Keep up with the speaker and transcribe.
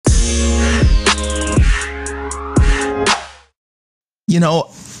You know,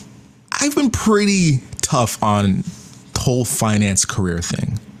 I've been pretty tough on the whole finance career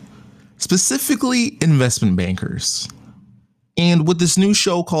thing, specifically investment bankers. And with this new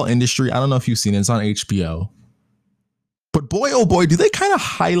show called Industry, I don't know if you've seen it, it's on HBO. But boy, oh boy, do they kind of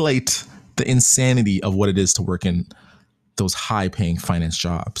highlight the insanity of what it is to work in those high paying finance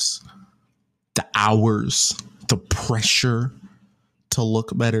jobs. The hours, the pressure to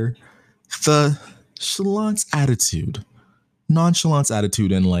look better, the nonchalance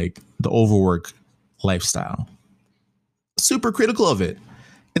attitude, and like the overwork lifestyle. Super critical of it.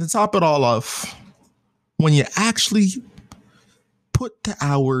 And to top it all off, when you actually put the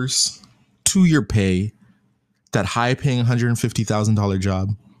hours to your pay, that high paying $150,000 job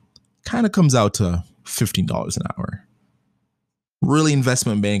kind of comes out to $15 an hour. Really,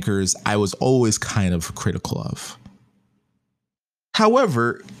 investment bankers, I was always kind of critical of.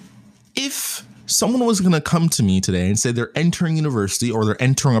 However, if someone was going to come to me today and say they're entering university or they're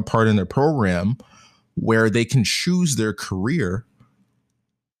entering a part in their program where they can choose their career,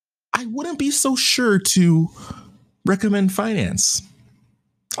 I wouldn't be so sure to recommend finance.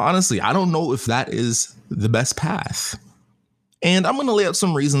 Honestly, I don't know if that is the best path. And I'm going to lay out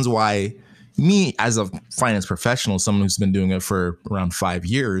some reasons why me, as a finance professional, someone who's been doing it for around 5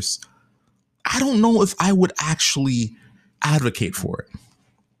 years, I don't know if I would actually advocate for it.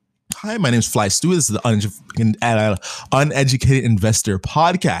 Hi, my name is Fly Stu. This is the Uneducated Investor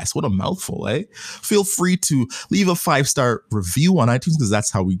Podcast. What a mouthful, eh? Feel free to leave a 5-star review on iTunes because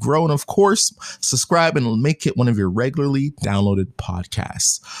that's how we grow. And of course, subscribe and make it one of your regularly downloaded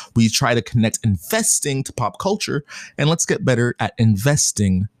podcasts. We try to connect investing to pop culture, and let's get better at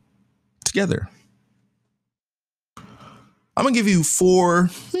investing together. I'm going to give you 4,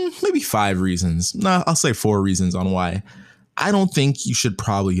 maybe 5 reasons. I'll say 4 reasons on why I don't think you should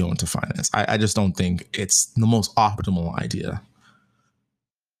probably go into finance. I just don't think it's the most optimal idea.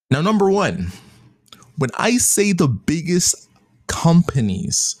 Now, number 1, when I say the biggest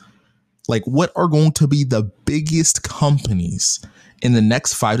companies, like what are going to be the biggest companies in the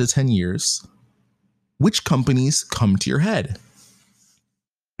next 5 to 10 years, which companies come to your head?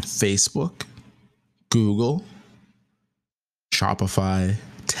 Facebook, Google, Shopify,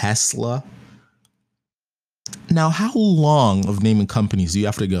 Tesla. Now, how long of naming companies do you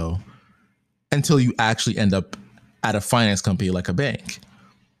have to go until you actually end up at a finance company like a bank?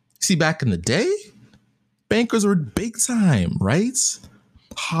 See, back in the day, bankers were big time, right?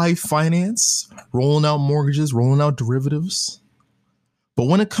 High finance, rolling out mortgages, rolling out derivatives. But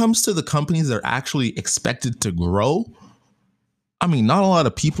when it comes to the companies that are actually expected to grow, I mean, not a lot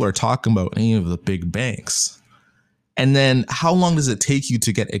of people are talking about any of the big banks. And then how long does it take you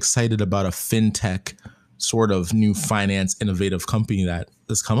to get excited about a fintech sort of new finance innovative company that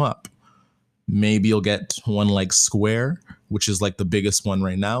has come up? Maybe you'll get one like Square, which is like the biggest one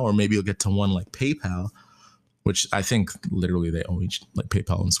right now, or maybe you'll get to one like PayPal, which I think literally they own each, like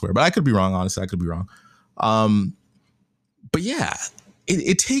PayPal and Square. But I could be wrong, honestly, I could be wrong. But yeah,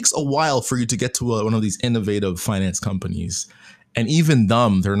 it takes a while for you to get to one of these innovative finance companies. And even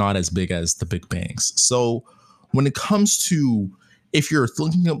them, they're not as big as the big banks. So when it comes to, if you're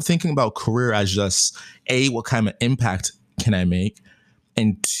thinking about career as just A, what kind of impact can I make?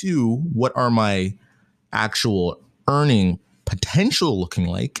 And 2, what are my actual earning potential looking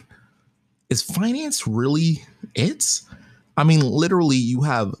like? Is finance really it? I mean, literally, you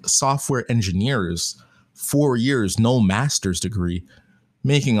have software engineers, 4 years, no master's degree,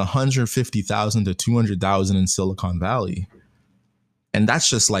 making $150,000 to $200,000 in Silicon Valley. And that's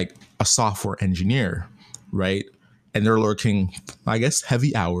just like a software engineer, right? And they're working, I guess,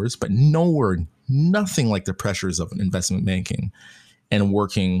 heavy hours, but nothing like the pressures of investment banking and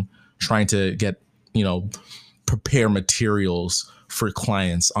working, trying to get, prepare materials for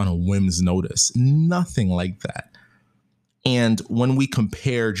clients on a whim's notice. Nothing like that. And when we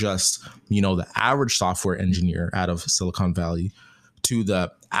compare just, the average software engineer out of Silicon Valley to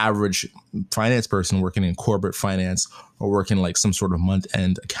the average finance person working in corporate finance or working like some sort of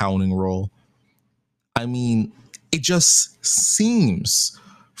month-end accounting role, I mean, it just seems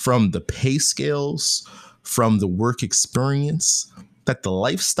from the pay scales, from the work experience, that the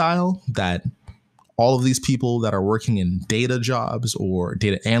lifestyle that all of these people that are working in data jobs or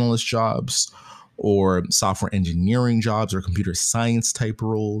data analyst jobs or software engineering jobs or computer science type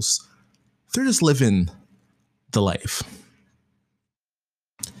roles, they're just living the life.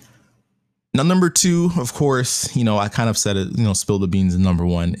 Now, number 2, of course, I kind of said it, spill the beans. And number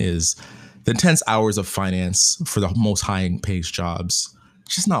 1 is the intense hours of finance for the most high paid jobs.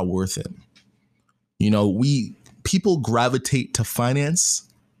 It's just not worth it. People gravitate to finance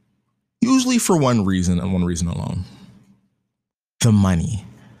usually for one reason and one reason alone: The money.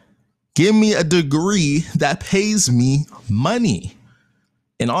 Give me a degree that pays me money.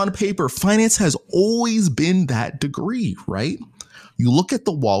 And on paper, finance has always been that degree, right? You look at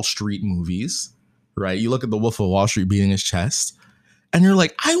the Wall Street movies, right? You look at the Wolf of Wall Street beating his chest, and you're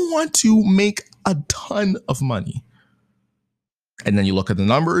like, I want to make a ton of money. And then you look at the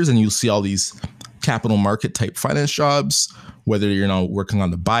numbers and you see all these capital market type finance jobs, whether you're now working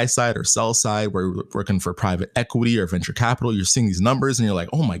on the buy side or sell side, where you're working for private equity or venture capital, you're seeing these numbers and you're like,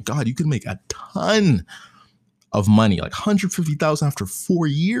 oh my God, you can make a ton of money, like 150,000 after 4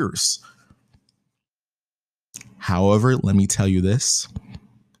 years. However, let me tell you this,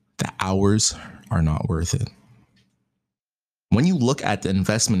 the hours are not worth it. When you look at the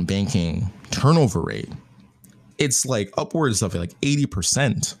investment banking turnover rate, it's like upwards of like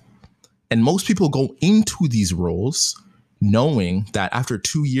 80%. And most people go into these roles knowing that after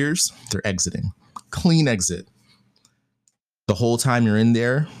 2 years, they're exiting. Clean exit. The whole time you're in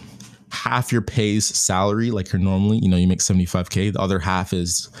there, half your pay's salary, like you're normally, you make 75K. The other half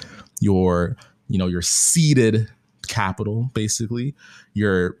is your seeded capital, basically,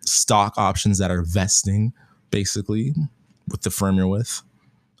 your stock options that are vesting, basically, with the firm you're with.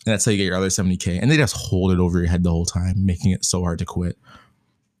 And that's how you get your other 70K. And they just hold it over your head the whole time, making it so hard to quit.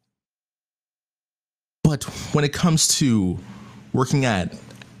 But when it comes to working at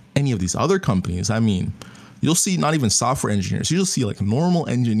any of these other companies, I mean, you'll see not even software engineers. You'll see like normal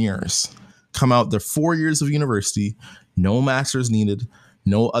engineers come out, their 4 years of university, no master's needed,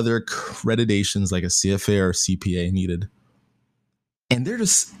 no other accreditations like a CFA or CPA needed. And they're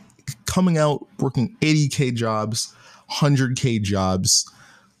just coming out working 80K jobs, 100K jobs,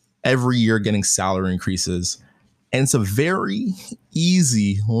 every year getting salary increases. And it's a very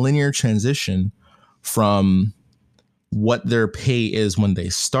easy linear transition from what their pay is when they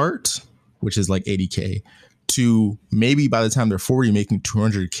start, which is like 80K, to maybe by the time they're 40 making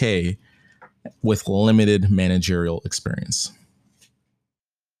 200K with limited managerial experience.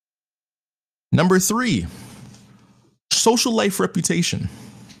 Number 3, social life reputation.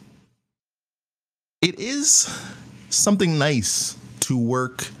 It is something nice to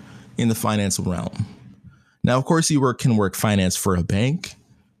work in the financial realm. Now, of course, you can work finance for a bank.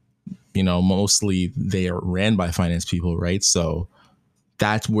 Mostly they are ran by finance people, right? So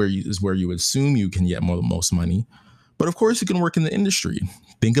that's where you assume you can get most money. But of course, you can work in the industry.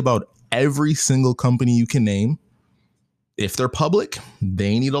 Think about every single company you can name. If they're public,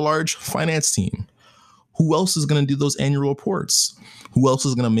 they need a large finance team. Who else is going to do those annual reports? Who else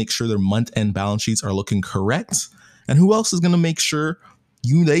is going to make sure their month-end balance sheets are looking correct? And who else is going to make sure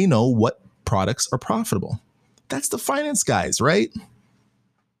they know what products are profitable? That's the finance guys, right?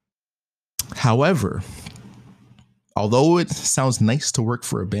 However, although it sounds nice to work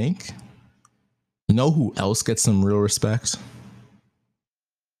for a bank, you know who else gets some real respect?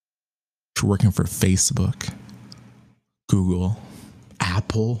 If you're working for Facebook, Google,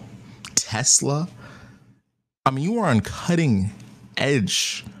 Apple, Tesla. I mean, you are on cutting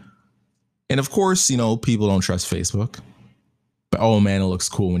edge. And of course, people don't trust Facebook. But oh man, it looks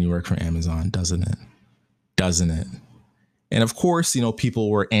cool when you work for Amazon, doesn't it? Doesn't it? And of course, people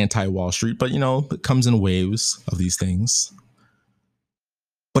were anti-Wall Street, but it comes in waves of these things.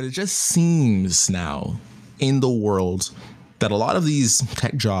 But it just seems now in the world that a lot of these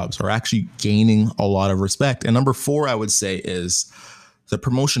tech jobs are actually gaining a lot of respect. And number 4, I would say, is the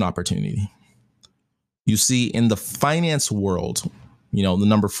promotion opportunity. You see, in the finance world, the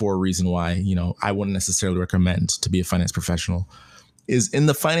number 4 reason why, I wouldn't necessarily recommend to be a finance professional is in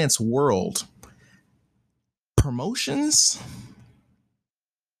the finance world, promotions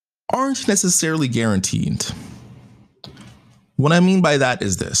aren't necessarily guaranteed. What I mean by that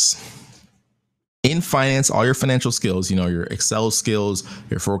is this. In finance, all your financial skills, your Excel skills,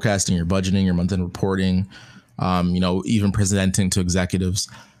 your forecasting, your budgeting, your month-end reporting, even presenting to executives,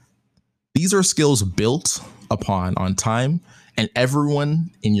 these are skills built upon on time, and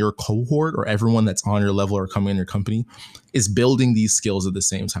everyone in your cohort or everyone that's on your level or coming in your company is building these skills at the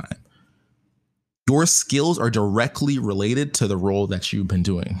same time. Your skills are directly related to the role that you've been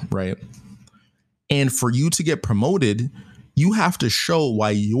doing, right? And for you to get promoted, you have to show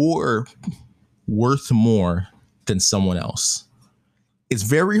why you're worth more than someone else. It's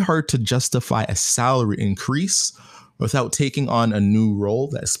very hard to justify a salary increase without taking on a new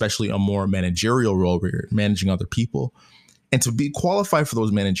role, especially a more managerial role where you're managing other people. And to be qualified for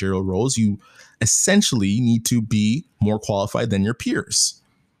those managerial roles, you essentially need to be more qualified than your peers.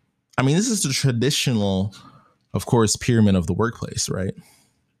 I mean, this is the traditional, of course, pyramid of the workplace, right?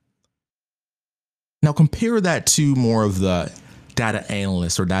 Now compare that to more of the data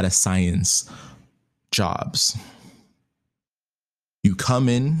analyst or data science jobs. You come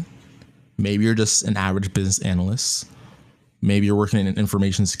in, maybe you're just an average business analyst. Maybe you're working in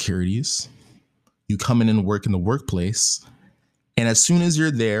information securities. You come in and work in the workplace. And as soon as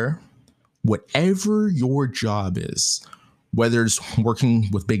you're there, whatever your job is, whether it's working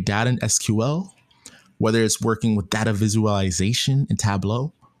with big data in SQL, whether it's working with data visualization in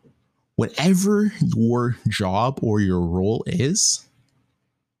Tableau, whatever your job or your role is,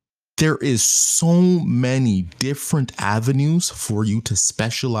 there is so many different avenues for you to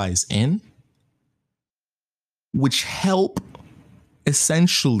specialize in, which help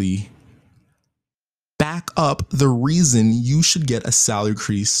essentially back up the reason you should get a salary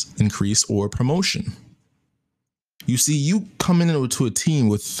increase or promotion. You see, you come into a team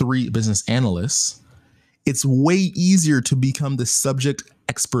with 3 business analysts, it's way easier to become the subject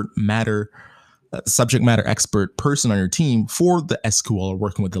matter expert person on your team for the SQL or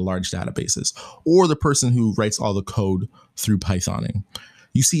working with the large databases, or the person who writes all the code through Pythoning.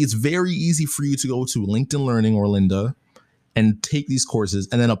 You see, it's very easy for you to go to LinkedIn Learning or Lynda and take these courses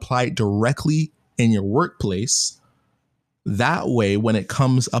and then apply it directly in your workplace. That way, when it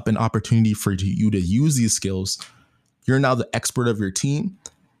comes up an opportunity for you to use these skills, you're now the expert of your team.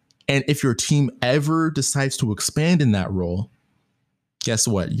 And if your team ever decides to expand in that role, guess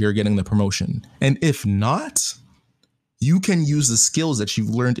what? You're getting the promotion. And if not, you can use the skills that you've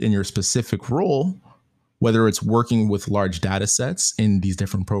learned in your specific role, whether it's working with large data sets in these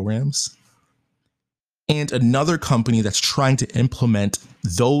different programs, and another company that's trying to implement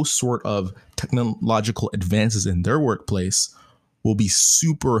those sort of technological advances in their workplace will be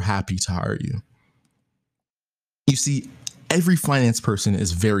super happy to hire you. You see, every finance person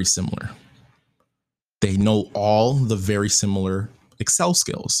is very similar. They know all the very similar Excel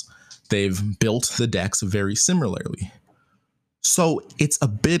skills. They've built the decks very similarly. So it's a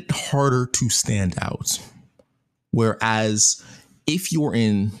bit harder to stand out. Whereas if you're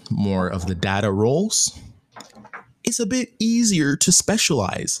in more of the data roles, it's a bit easier to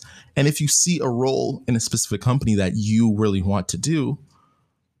specialize. And if you see a role in a specific company that you really want to do,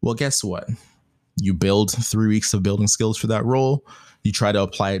 well, guess what? You build 3 weeks of building skills for that role. You try to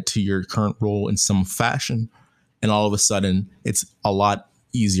apply it to your current role in some fashion. And all of a sudden, it's a lot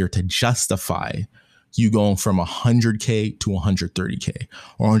easier to justify you going from 100K to 130K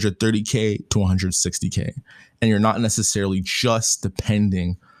or 130K to 160K. And you're not necessarily just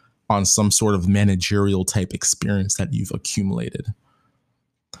depending on some sort of managerial type experience that you've accumulated.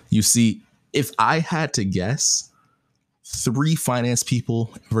 You see, if I had to guess, 3 finance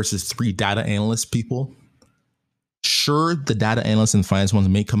people versus 3 data analyst people, sure, the data analysts and finance ones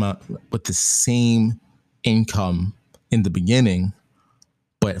may come out with the same income in the beginning,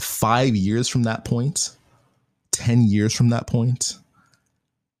 but 5 years from that point, 10 years from that point,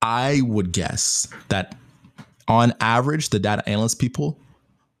 I would guess that on average, the data analyst people,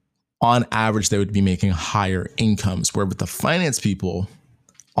 on average, they would be making higher incomes, where with the finance people,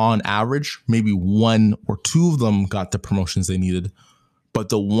 on average, maybe 1 or 2 of them got the promotions they needed, but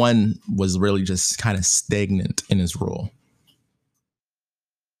the one was really just kind of stagnant in his role.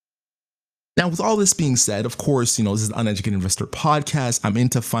 Now, with all this being said, of course, this is the Uneducated Investor Podcast. I'm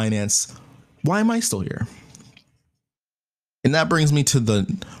into finance. Why am I still here? And that brings me to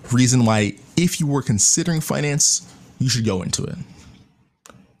the reason why, if you were considering finance, you should go into it.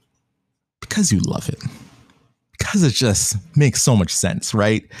 Because you love it. Because it just makes so much sense,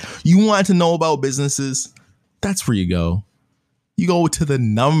 right? You want to know about businesses? That's where you go. You go to the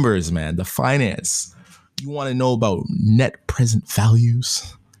numbers, man, the finance. You want to know about net present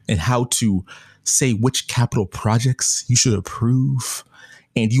values and how to say which capital projects you should approve.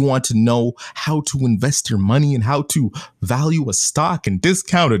 And you want to know how to invest your money and how to value a stock and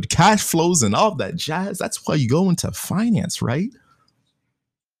discounted cash flows and all that jazz. That's why you go into finance, right?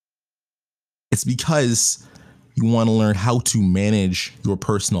 It's because you want to learn how to manage your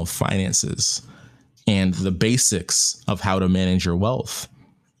personal finances and the basics of how to manage your wealth.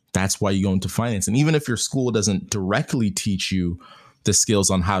 That's why you go into finance. And even if your school doesn't directly teach you the skills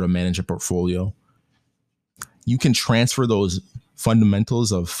on how to manage a portfolio, you can transfer those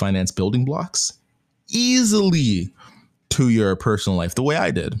fundamentals of finance building blocks easily to your personal life, the way I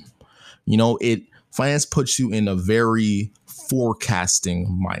did. Finance puts you in a very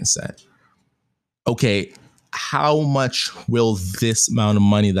forecasting mindset. Okay, how much will this amount of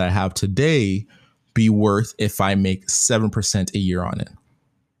money that I have today be worth if I make 7% a year on it?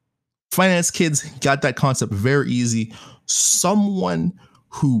 Finance kids got that concept very easy. Someone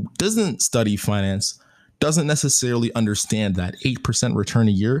who doesn't study finance doesn't necessarily understand that 8% return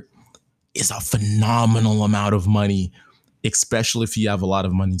a year is a phenomenal amount of money, especially if you have a lot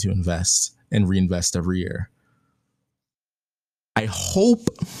of money to invest and reinvest every year. I hope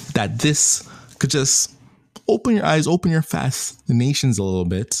that this could just open your eyes, open your fascinations a little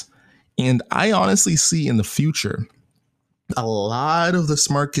bit. And I honestly see in the future a lot of the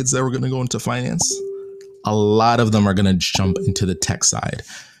smart kids that were going to go into finance, a lot of them are going to jump into the tech side.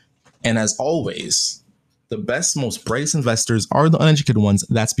 And as always, the best, most brightest investors are the uneducated ones.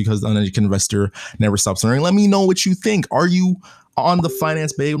 That's because the uneducated investor never stops learning. Let me know what you think. Are you on the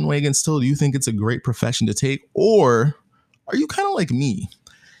finance bandwagon still? Do you think it's a great profession to take? Or are you kind of like me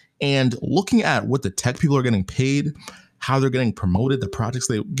and looking at what the tech people are getting paid, how they're getting promoted, the projects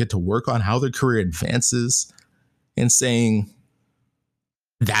they get to work on, how their career advances, and saying,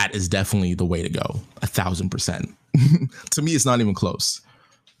 that is definitely the way to go, 1,000%. To me, it's not even close.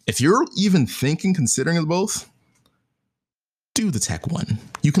 If you're even thinking, considering it both, do the tech one.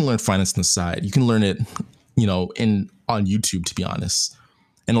 You can learn finance on the side. You can learn it, on YouTube, to be honest.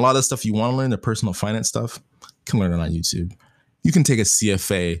 And a lot of the stuff you want to learn, the personal finance stuff, you can learn it on YouTube. You can take a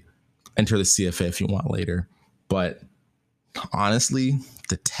CFA, enter the CFA if you want later. But honestly,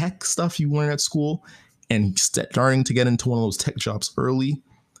 the tech stuff you learn at school and starting to get into one of those tech jobs early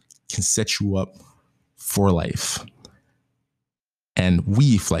can set you up for life. And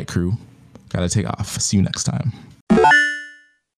we, Flight Crew, gotta take off. See you next time.